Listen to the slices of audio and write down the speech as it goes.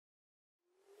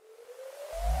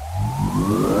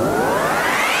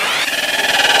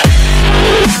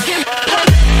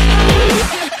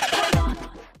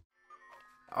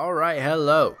Alright,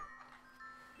 hello.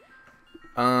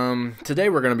 Today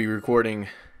we're going to be recording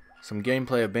some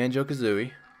gameplay of Banjo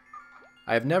Kazooie.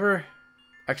 I have never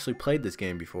actually played this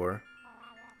game before.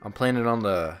 I'm playing it on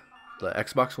the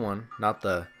Xbox One, not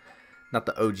the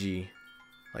OG,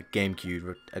 like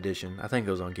GameCube edition. I think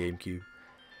it was on GameCube.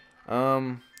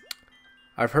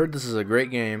 I've heard this is a great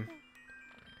game.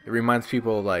 It reminds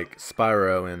people of like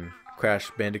Spyro and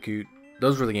Crash Bandicoot.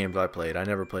 Those were the games I played. I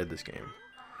never played this game.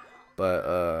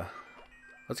 But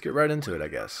let's get right into it, I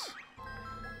guess.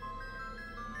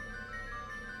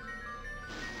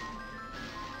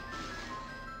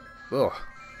 Ugh.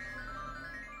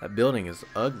 That building is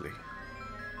ugly.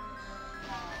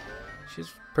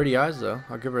 She's pretty eyes though,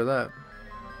 I'll give her that.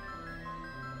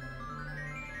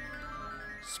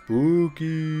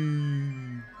 Spooky.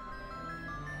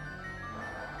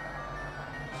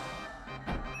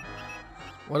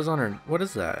 What is on her? What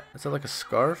is that? Is that like a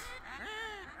scarf?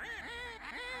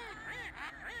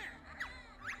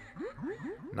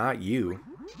 Not you.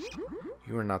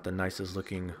 You are not the nicest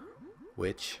looking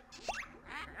witch.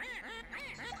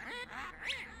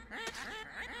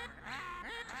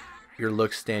 Your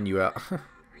looks stand you out.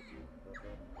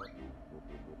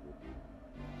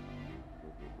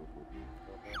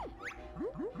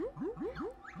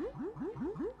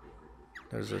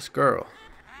 There's this girl.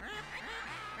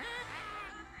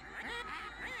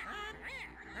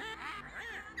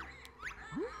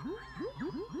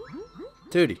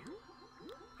 Tootie.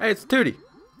 Hey, it's Tootie.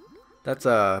 That's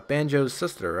Banjo's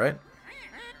sister, right?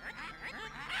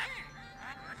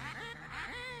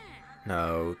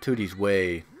 No, Tootie's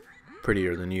way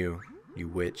prettier than you, you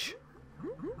witch.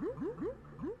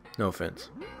 No offense.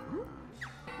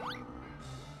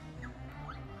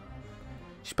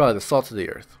 She's probably the salt of the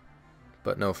earth.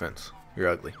 But no offense. You're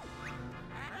ugly.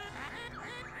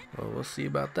 Well, we'll see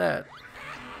about that.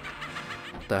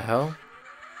 What the hell?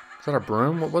 Is that a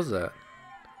broom? What was that?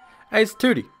 Hey, it's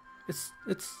Tootie. It's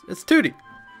Tootie.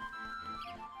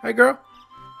 Hey, girl.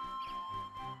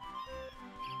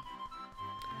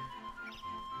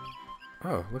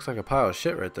 Oh, looks like a pile of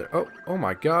shit right there. Oh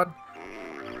my god.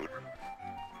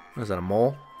 What is that, a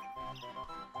mole?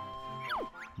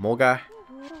 Mole guy?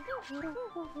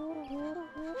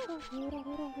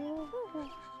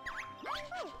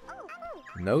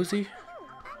 Nosy?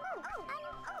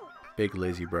 Big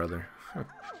lazy brother. Huh.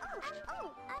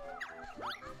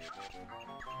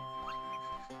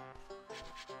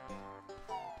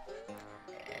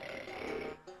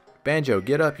 Banjo,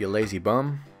 get up, you lazy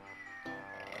bum.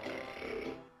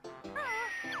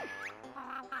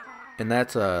 And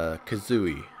that's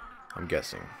Kazooie, I'm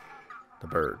guessing. The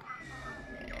bird.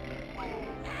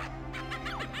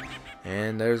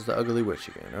 And there's the ugly witch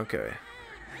again. Okay.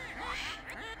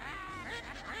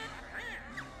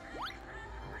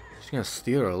 She's gonna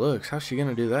steal her looks. How's she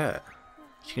gonna do that?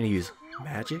 She's gonna use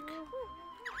magic?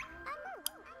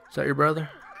 Is that your brother?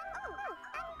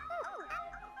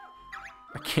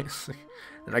 I can't see.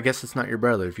 And I guess it's not your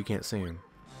brother if you can't see him.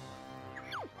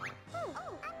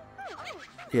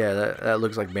 Yeah, that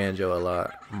looks like Banjo a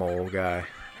lot. Mole guy.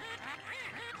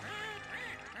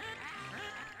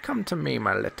 Come to me,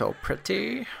 my little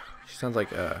pretty. She sounds like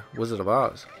Wizard of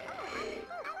Oz.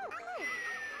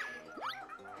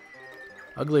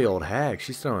 Ugly old hag.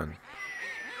 She's throwing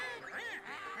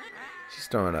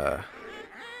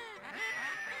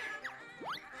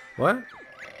what?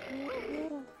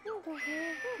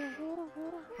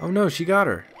 Oh no, she got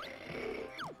her.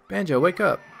 Banjo, wake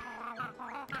up.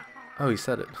 Oh, he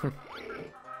said it.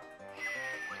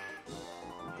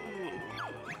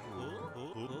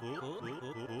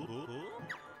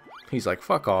 He's like,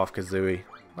 fuck off, Kazooie.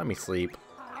 Let me sleep.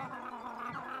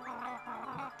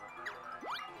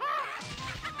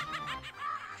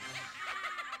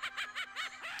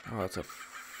 Oh, that's a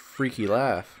freaky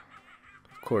laugh.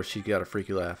 Of course, she got a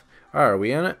freaky laugh. Alright, are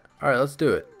we in it? Alright, let's do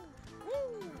it.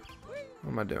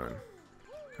 What am I doing?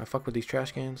 Can I fuck with these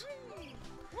trash cans?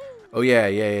 Oh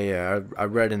yeah. I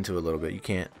read into it a little bit. You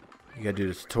can't. You gotta do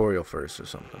the tutorial first or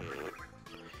something.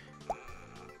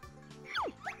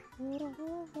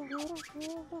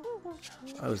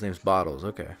 Oh, his name's Bottles.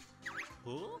 Okay.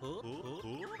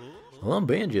 Well, I'm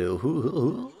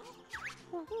Banjo.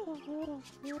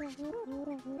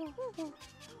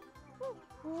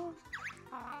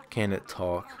 Can it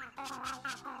talk?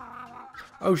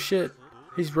 Oh shit!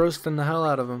 He's roasting the hell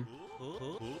out of him.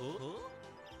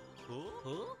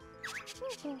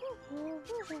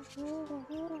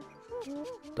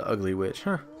 The ugly witch,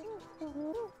 huh?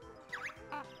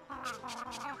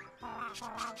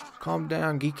 Calm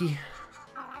down, geeky.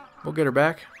 We'll get her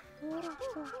back.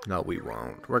 No, we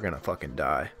won't. We're gonna fucking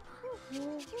die.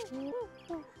 I'm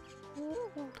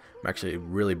actually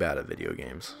really bad at video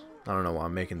games. I don't know why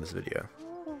I'm making this video.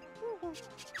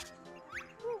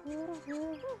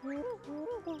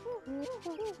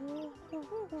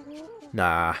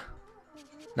 Nah.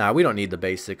 Nah, we don't need the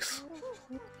basics.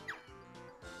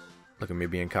 Look at me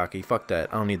being cocky. Fuck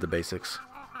that. I don't need the basics.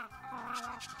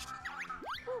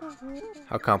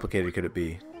 How complicated could it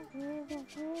be?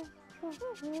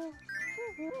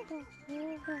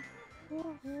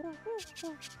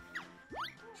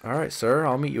 Alright, sir.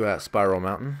 I'll meet you at Spiral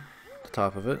Mountain. The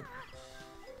top of it.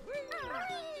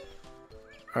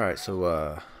 Alright,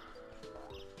 so,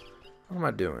 what am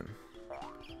I doing?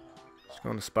 Just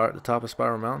going to the top of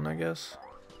Spiral Mountain, I guess?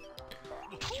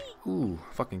 Ooh,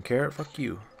 fucking carrot. Fuck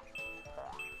you.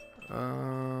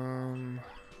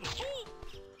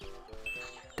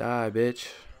 Die, bitch.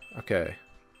 Okay.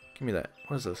 Give me that.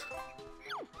 What is this?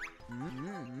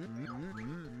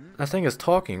 That thing is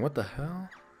talking. What the hell?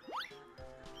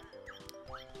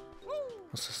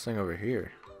 What's this thing over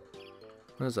here?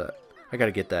 What is that? I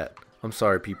gotta get that. I'm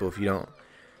sorry, people, if you don't.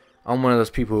 I'm one of those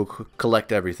people who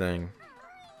collect everything.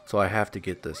 So I have to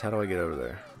get this. How do I get over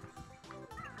there?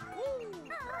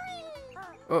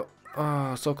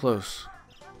 Oh, so close.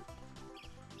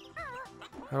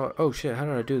 Oh shit, how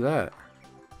did I do that?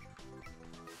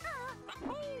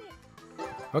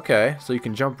 Okay, so you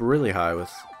can jump really high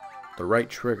with the right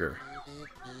trigger.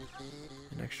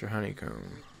 An extra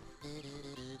honeycomb.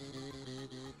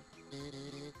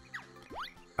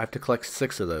 I have to collect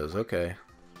 6 of those, okay.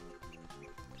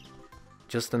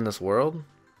 Just in this world?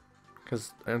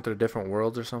 Because aren't there different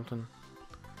worlds or something?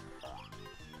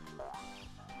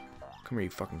 Come here, you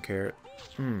fucking carrot.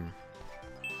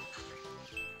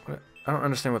 What? I don't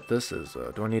understand what this is,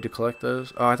 though. Do I need to collect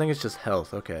those? Oh, I think it's just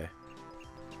health, okay.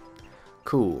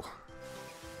 Cool.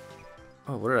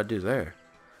 Oh, what did I do there?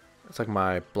 It's like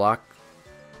my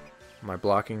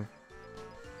blocking.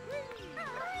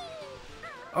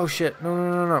 Oh shit!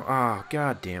 No! Oh,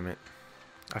 god damn it!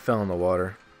 I fell in the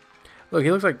water. Look,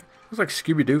 he looks like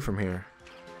Scooby-Doo from here.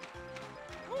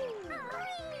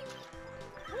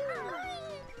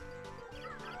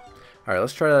 All right,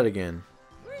 let's try that again.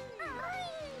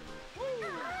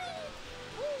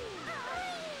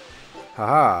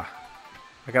 Haha!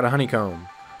 I got a honeycomb.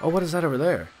 Oh, what is that over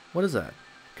there? What is that?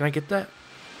 Can I get that?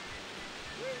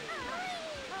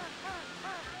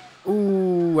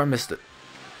 Ooh, I missed it.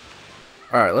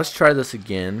 Alright, let's try this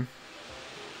again.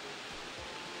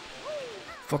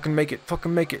 Fucking make it,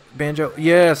 Banjo.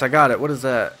 Yes, I got it. What is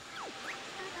that?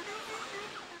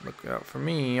 Look out for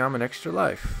me, I'm an extra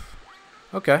life.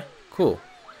 Okay, cool.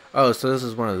 Oh, so this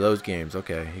is one of those games.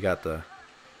 Okay, you got the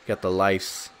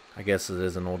lives. I guess it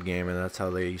is an old game and that's how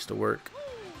they used to work.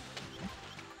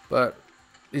 But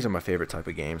these are my favorite type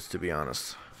of games, to be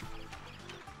honest.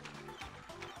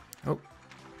 Oh.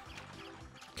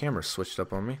 Camera switched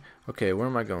up on me. Okay, where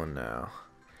am I going now?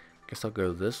 Guess I'll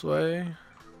go this way.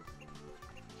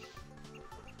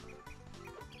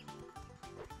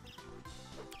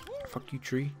 Fuck you,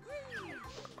 tree.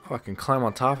 Oh, I can climb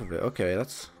on top of it. Okay,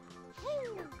 that's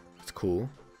cool.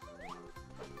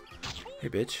 Hey,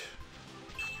 bitch.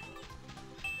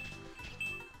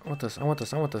 I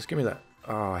want this. Give me that.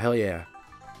 Oh, hell yeah.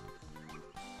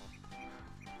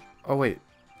 Oh, wait.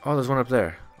 Oh, there's one up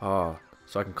there. Oh,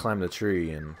 so I can climb the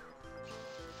tree and...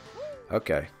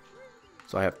 Okay.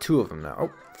 So I have 2 of them now.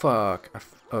 Oh, fuck.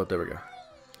 Oh, there we go.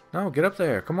 No, get up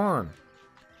there. Come on.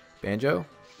 Banjo?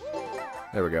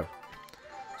 There we go.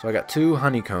 So I got 2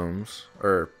 honeycombs.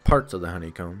 Or parts of the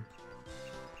honeycomb.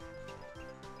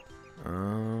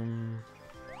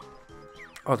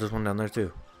 Oh, there's one down there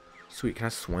too. Sweet. Can I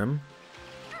swim?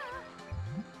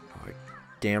 Oh,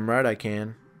 damn right I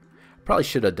can. Probably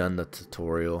should have done the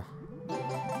tutorial,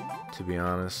 to be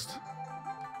honest.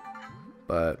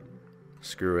 But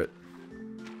screw it.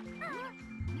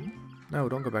 No,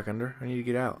 don't go back under. I need to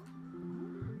get out.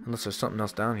 Unless there's something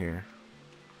else down here.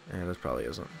 Yeah, this probably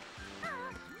isn't.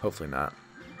 Hopefully not.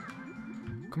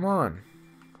 Come on.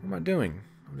 What am I doing?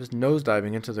 I'm just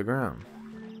nosediving into the ground.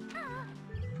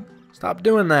 Stop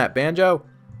doing that, Banjo!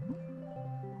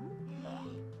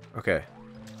 Okay.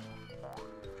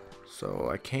 So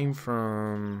I came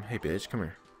from... Hey, bitch, come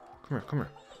here. Come here.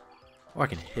 Oh, I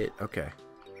can hit. Okay.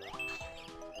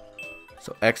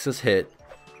 So X is hit.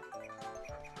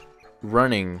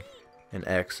 Running in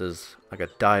X is like a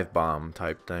dive bomb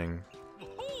type thing.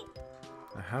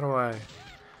 How do I...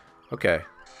 Okay.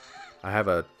 I have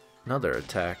another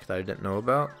attack that I didn't know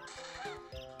about.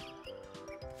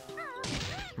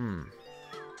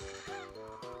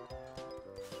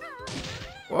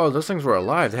 Whoa, those things were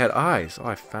alive. They had eyes. Oh,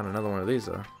 I found another one of these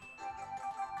though.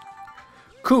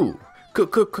 Cool.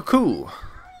 Cool.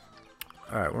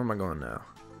 Alright, where am I going now?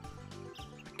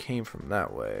 I came from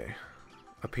that way.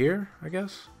 Up here, I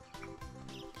guess?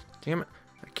 Damn it.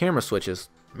 The camera switch is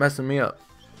messing me up.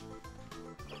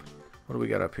 What do we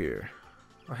got up here?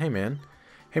 Oh, hey, man.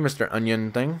 Hey, Mr.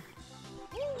 Onion thing.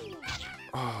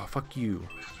 Oh, fuck you.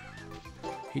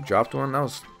 He dropped one? That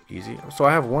was easy. So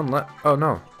I have one left. Oh,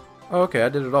 no. Oh, okay. I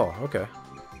did it all. Okay.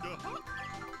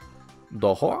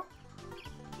 Doho?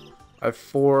 I have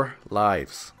 4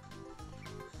 lives.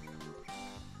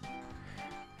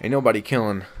 Ain't nobody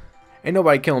killing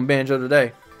Banjo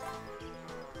today.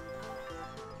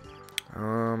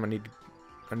 I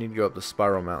need to go up the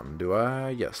Spiral Mountain, do I?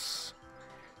 Yes.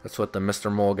 That's what the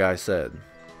Mr. Mole guy said.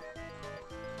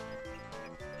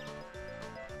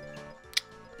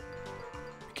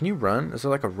 Can you run? Is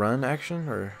there like a run action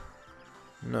or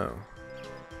no?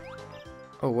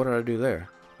 Oh, what did I do there?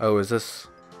 Oh, is this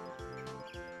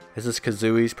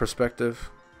Kazooie's perspective?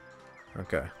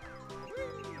 Okay.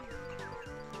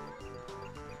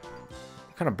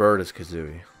 What kind of bird is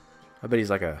Kazooie? I bet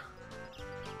he's like a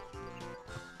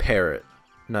parrot.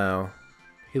 No.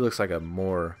 He looks like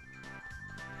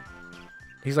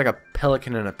he's like a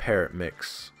pelican and a parrot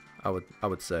mix, I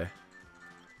would say,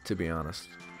 to be honest.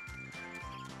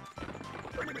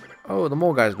 Oh, the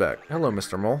mole guy's back. Hello,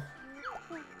 Mr. Mole.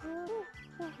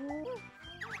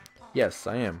 Yes,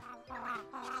 I am.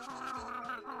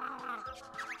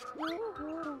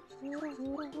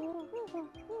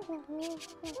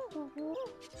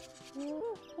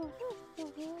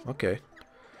 Okay.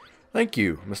 Thank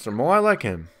you, Mr. Mole. I like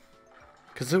him.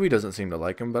 Kazooie doesn't seem to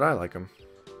like him, but I like him.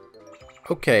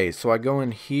 Okay, so I go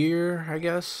in here, I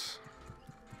guess.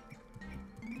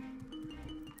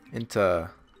 Into...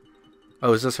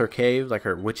 Oh, is this her cave? Like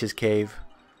her witch's cave?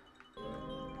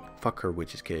 Fuck her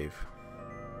witch's cave.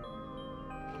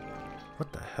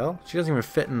 What the hell? She doesn't even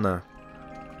fit in the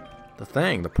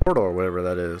thing, the portal or whatever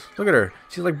that is. Look at her.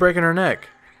 She's like breaking her neck.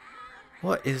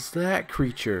 What is that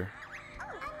creature?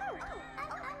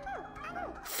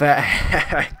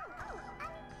 Fat.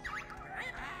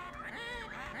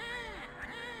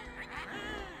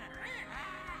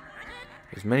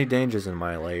 There's many dangers in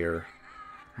my lair.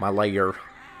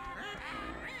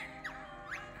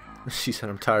 She said,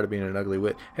 I'm tired of being an ugly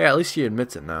witch. Hey, at least she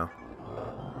admits it now.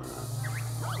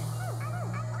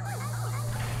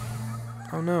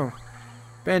 Oh no.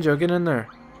 Banjo, get in there.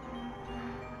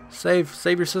 Save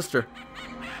your sister.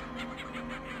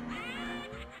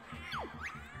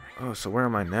 Oh, so where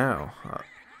am I now?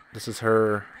 This is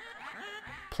her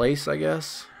place, I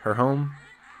guess? Her home?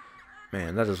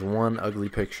 Man, that is one ugly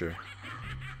picture.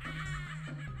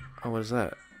 Oh, what is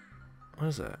that? What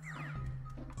is that?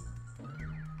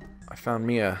 I found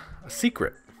me a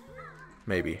secret.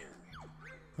 Maybe.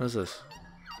 What is this?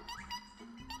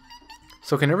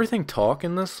 So can everything talk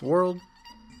in this world?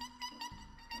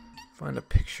 Find a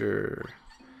picture.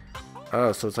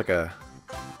 Oh, so it's like a...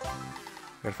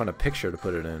 I gotta find a picture to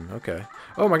put it in. Okay.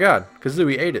 Oh my god.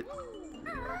 Kazooie ate it.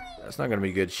 That's not gonna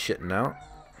be good shitting out.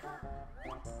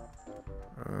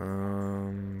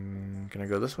 Can I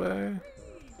go this way?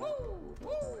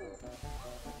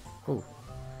 Oh.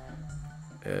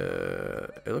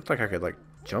 It looked like I could like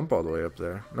jump all the way up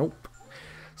there. Nope.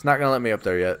 It's not gonna let me up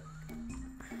there yet.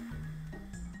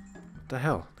 What the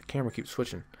hell? The camera keeps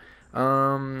switching.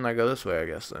 I go this way, I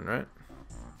guess then, right?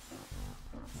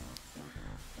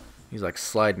 He's like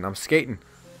sliding. I'm skating.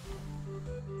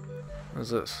 What is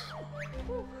this?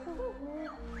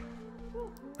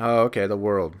 Oh, okay, the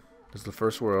world. This is the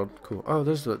first world. Cool. Oh,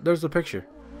 there's the picture.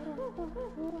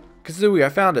 Kazooie, I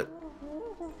found it.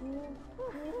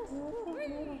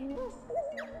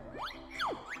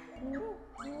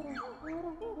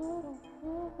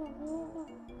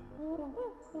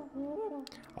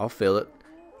 I'll fill it.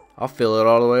 I'll fill it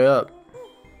all the way up.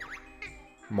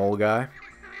 Mole guy.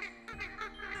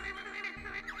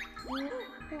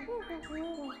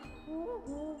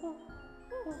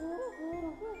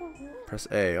 Press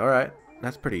A. Alright.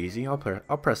 That's pretty easy. I'll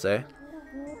press A.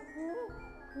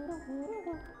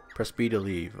 Press B to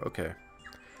leave. Okay.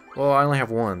 Well, I only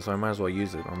have one, so I might as well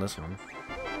use it on this one.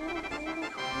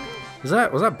 Was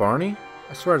that Barney?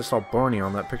 I swear I just saw Barney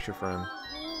on that picture frame.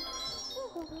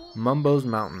 Mumbo's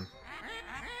Mountain.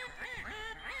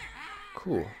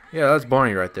 Cool. Yeah, that's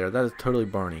Barney right there. That is totally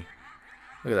Barney.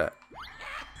 Look at that.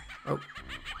 Oh.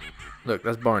 Look,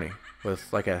 that's Barney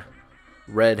with like a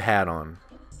red hat on.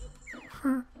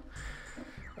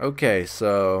 Okay,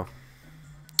 so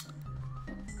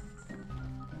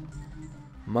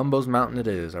Mumbo's Mountain it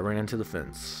is. I ran into the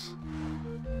fence.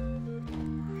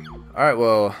 Alright,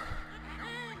 well.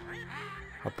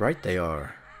 How bright they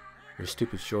are. Your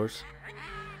stupid shorts.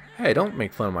 Hey, don't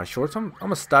make fun of my shorts. I'm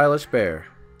a stylish bear.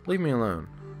 Leave me alone.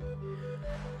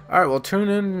 Alright, well, tune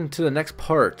in to the next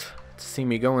part to see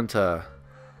me go into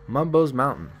Mumbo's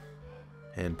Mountain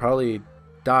and probably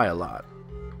die a lot.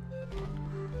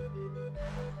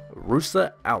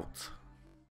 Rooster out.